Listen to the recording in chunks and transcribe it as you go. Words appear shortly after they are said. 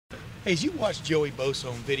Hey, as you watch Joey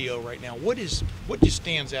Bosa on video right now, what just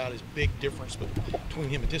stands out as big difference between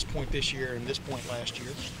him at this point this year and this point last year?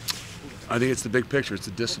 I think it's the big picture. It's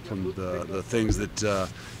the discipline, the things that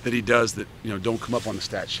he does that don't come up on the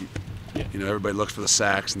stat sheet. Yeah. Everybody looks for the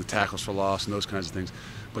sacks and the tackles for loss and those kinds of things,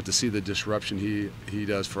 but to see the disruption he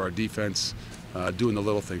does for our defense, doing the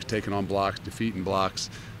little things, taking on blocks, defeating blocks,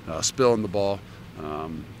 spilling the ball,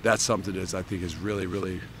 that's something that I think has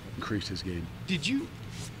really increased his game.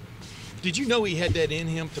 Did you know he had that in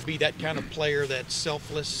him to be that kind of player, that's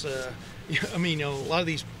selfless? I mean, a lot of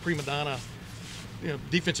these prima donna,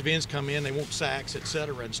 defensive ends come in, they want sacks, et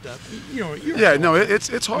cetera, and stuff. Yeah, no,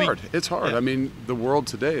 it's hard. It's hard. Yeah. I mean, the world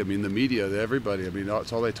today. I mean, the media, everybody. I mean,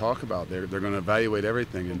 that's all they talk about. They're going to evaluate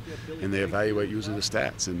everything, and they evaluate using the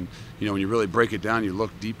stats. And when you really break it down, you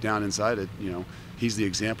look deep down inside it. He's the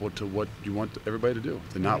example to what you want everybody to do,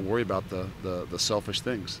 to not worry about the selfish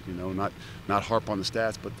things, not harp on the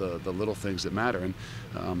stats, but the little things that matter.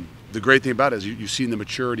 And the great thing about it is you've seen the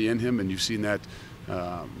maturity in him, and you've seen that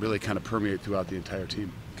really kind of permeate throughout the entire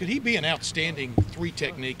team. Could he be an outstanding 3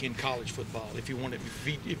 technique in college football if you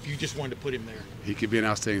just wanted to put him there? He could be an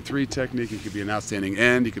outstanding 3 technique. He could be an outstanding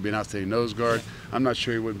end. He could be an outstanding nose guard. Yeah. I'm not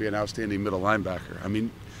sure he wouldn't be an outstanding middle linebacker. I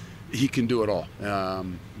mean, he can do it all.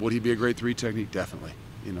 Would he be a great 3 technique? Definitely.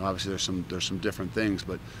 Obviously there's some different things,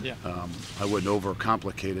 but yeah. I wouldn't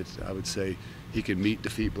overcomplicate it. I would say he can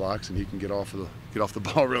defeat blocks, and he can get off the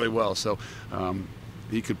ball really well. So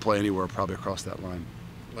he could play anywhere, probably across that line.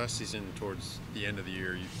 Last season, towards the end of the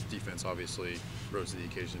year, defense obviously rose to the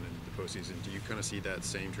occasion in the postseason. Do you kind of see that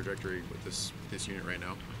same trajectory with this unit right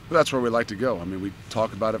now? Well, that's where we like to go. I mean, we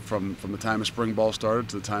talk about it from the time of spring ball started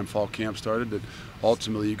to the time fall camp started, that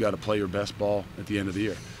ultimately you got to play your best ball at the end of the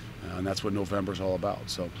year, and that's what November is all about.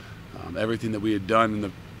 So everything that we had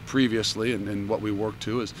done previously and what we worked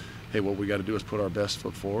to is, hey, what we got to do is put our best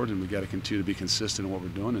foot forward, and we got to continue to be consistent in what we're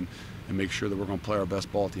doing and make sure that we're going to play our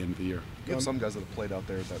best ball at the end of the year. You have some guys that have played out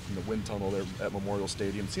there in the wind tunnel there at Memorial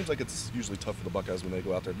Stadium. It seems like it's usually tough for the Buckeyes when they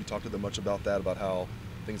go out there. Have you talked to them much about that, about how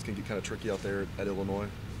things can get kind of tricky out there at Illinois?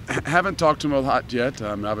 Haven't talked to them a lot yet.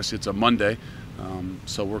 Obviously, it's a Monday,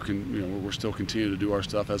 so we're still continuing to do our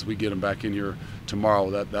stuff as we get them back in here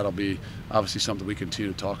tomorrow. That'll be obviously something we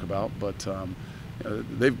continue to talk about. But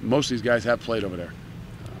most of these guys have played over there.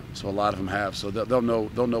 So a lot of them have, so they'll know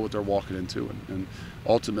what they're walking into, and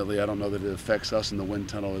ultimately I don't know that it affects us in the wind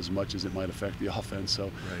tunnel as much as it might affect the offense.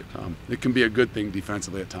 So it can be a good thing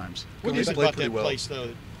defensively at times. What is it about that place,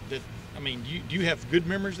 though? Do you have good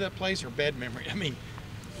memories of that place or bad memory? I mean,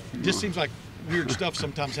 it just seems like weird stuff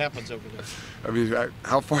sometimes happens over there. I mean,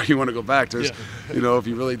 how far you want to go back? There's, if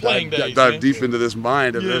you really dive deep into this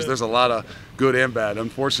mind, there's a lot of good and bad.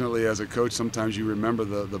 Unfortunately, as a coach, sometimes you remember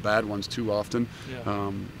the bad ones too often.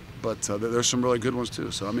 Yeah. But there's some really good ones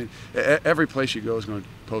too. So I mean, every place you go is going to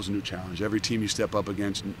pose a new challenge. Every team you step up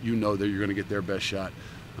against, that you're going to get their best shot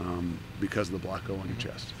because of the block go on your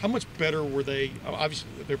chest. How much better were they? Obviously,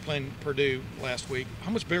 they're playing Purdue last week.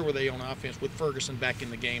 How much better were they on offense with Ferguson back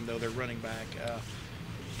in the game, though? Their running back.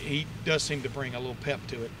 He does seem to bring a little pep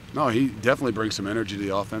to it. No, he definitely brings some energy to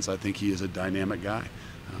the offense. I think he is a dynamic guy.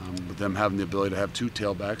 With them having the ability to have 2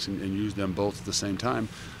 tailbacks and use them both at the same time,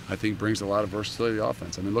 I think brings a lot of versatility to the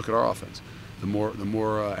offense. I mean, look at our offense. The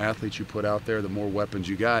more athletes you put out there, the more weapons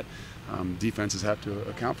you got. Defenses have to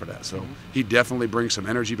account for that. So he definitely brings some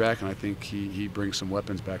energy back, and I think he brings some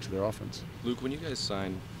weapons back to their offense. Luke, when you guys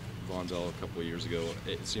signed Von Zell a couple of years ago,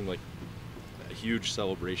 it seemed like a huge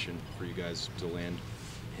celebration for you guys to land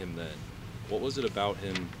him then. What was it about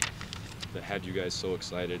him that had you guys so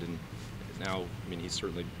excited? And now, I mean, he's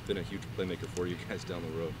certainly been a huge playmaker for you guys down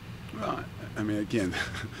the road. Well, I mean, again,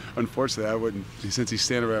 unfortunately, I wouldn't. Since he's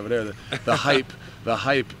standing right over there, the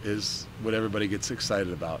hype is what everybody gets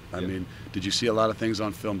excited about. I mean, did you see a lot of things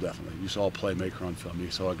on film? Definitely. You saw a playmaker on film. You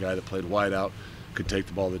saw a guy that played wide out, could take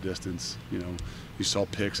the ball the distance. You saw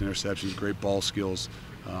picks, interceptions, great ball skills,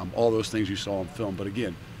 all those things you saw on film. But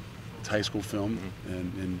again, it's high school film,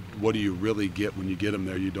 and what do you really get when you get them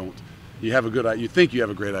there? You don't. You think you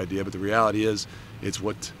have a great idea, but the reality is, it's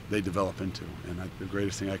what they develop into. And the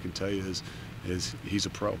greatest thing I can tell you is he's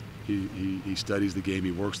a pro. He studies the game,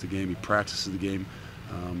 he works the game, he practices the game,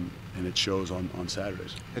 and it shows on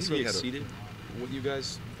Saturdays. Has he exceeded what you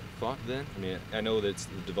guys thought then? I mean, I know that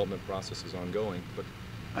the development process is ongoing, but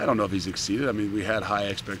I don't know if he's exceeded. I mean, we had high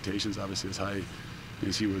expectations, obviously as high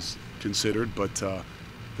as he was considered, but the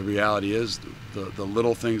reality is the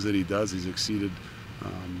little things that he does, he's exceeded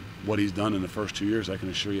what he's done in the first 2 years. I can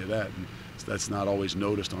assure you that. And that's not always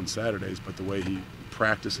noticed on Saturdays, but the way he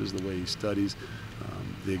practices, the way he studies,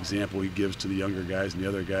 the example he gives to the younger guys and the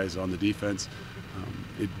other guys on the defense,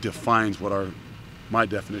 it defines what my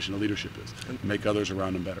definition of leadership is. Make others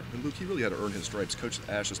around him better. And Luke, he really had to earn his stripes. Coach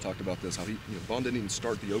Asht has talked about this, how Vaughn didn't even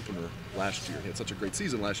start the opener last year. He had such a great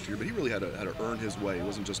season last year, but he really had to earn his way. He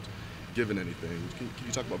wasn't just given anything. Can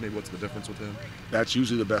you talk about maybe what's the difference with him? That's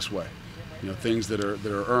usually the best way. Things that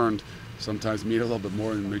are earned sometimes mean a little bit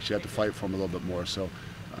more and makes you have to fight for them a little bit more. So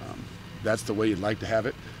that's the way you'd like to have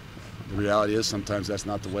it. The reality is sometimes that's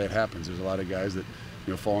not the way it happens. There's a lot of guys that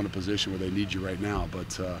fall in a position where they need you right now,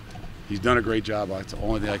 but he's done a great job. That's the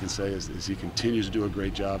only thing I can say is he continues to do a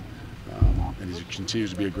great job, and he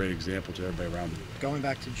continues to be a great example to everybody around him. Going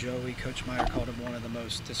back to Joey, Coach Meyer called him one of the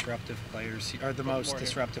most disruptive players, or the most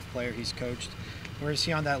disruptive player he's coached. Where is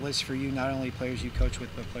he on that list for you? Not only players you coach with,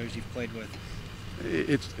 but players you've played with.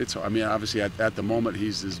 It's. I mean, obviously at the moment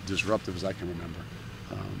he's as disruptive as I can remember.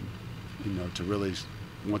 To really,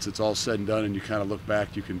 once it's all said and done, and you kind of look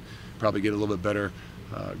back, you can probably get a little bit better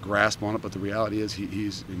grasp on it. But the reality is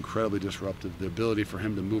he's incredibly disruptive. The ability for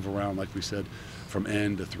him to move around, like we said, from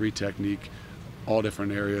end to three technique, all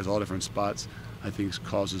different areas, all different spots, I think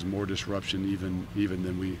causes more disruption even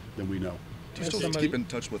than we know. Do you still keep in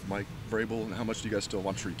touch with Mike Vrabel, and how much do you guys still?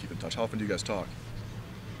 I'm sure you keep in touch. How often do you guys talk?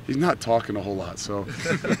 He's not talking a whole lot, so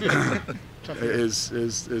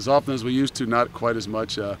as often as we used to, not quite as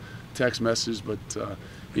much text messages. But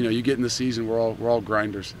you get in the season, we're all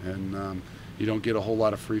grinders, and you don't get a whole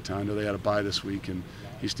lot of free time. I know they had a bye this week, and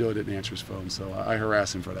he still didn't answer his phone, so I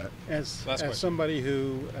harass him for that. As somebody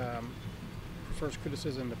who prefers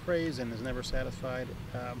criticism to praise and is never satisfied,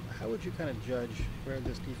 how would you kind of judge where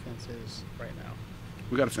this defense is right now?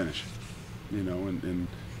 We got to finish, and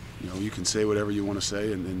you can say whatever you want to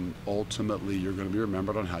say, and then ultimately you're going to be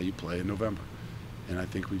remembered on how you play in November. And I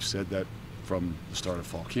think we've said that from the start of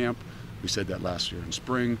fall camp. We said that last year in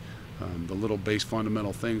spring. The little base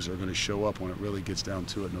fundamental things are going to show up when it really gets down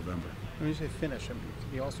to it in November. When you say finish,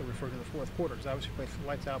 you also refer to the fourth quarter, because obviously you played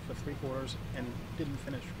lights out for 3 quarters and didn't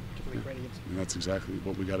finish particularly great against. And that's exactly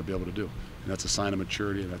what we got to be able to do. And that's a sign of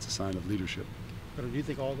maturity, and that's a sign of leadership. But do you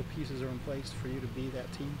think all the pieces are in place for you to be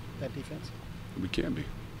that team, that defense? We can be.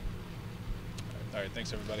 All right,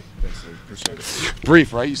 thanks everybody. Thanks, Luke. Appreciate it.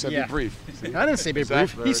 Brief, right? You said be brief. I didn't say be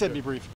brief. He said be brief.